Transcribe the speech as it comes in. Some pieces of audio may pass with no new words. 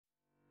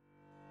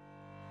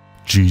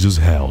Jesus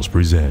House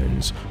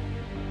presents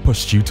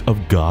Pursuit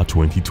of God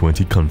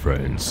 2020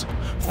 Conference.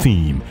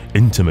 Theme: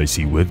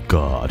 Intimacy with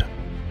God.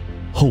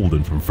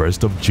 Holding from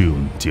 1st of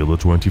June till the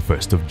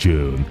 21st of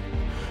June.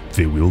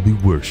 There will be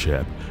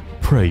worship,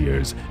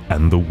 prayers,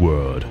 and the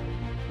Word.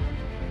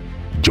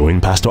 Join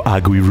Pastor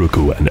Agui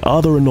Ruku and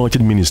other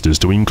anointed ministers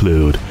to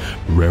include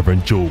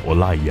Reverend Joe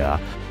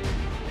Olaya,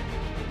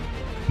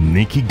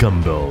 Nikki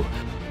Gumbel,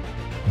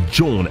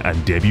 John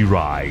and Debbie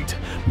Wright,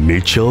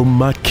 Mitchell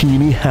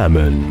McKinney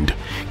Hammond,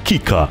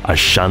 Kika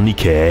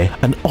Ashanike,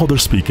 and other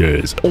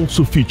speakers,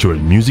 also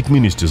featuring music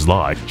ministers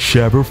like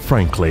Trevor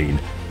Franklin,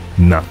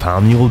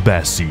 Nathaniel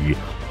Bessie,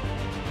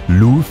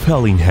 Lou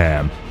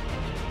Fellingham,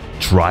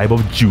 Tribe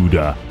of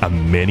Judah,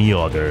 and many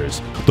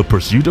others. The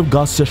Pursuit of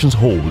God sessions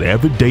hold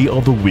every day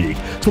of the week.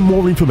 For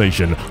more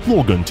information,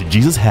 log on to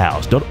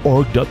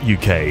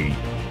jesushouse.org.uk.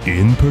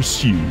 In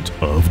Pursuit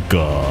of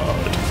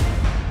God.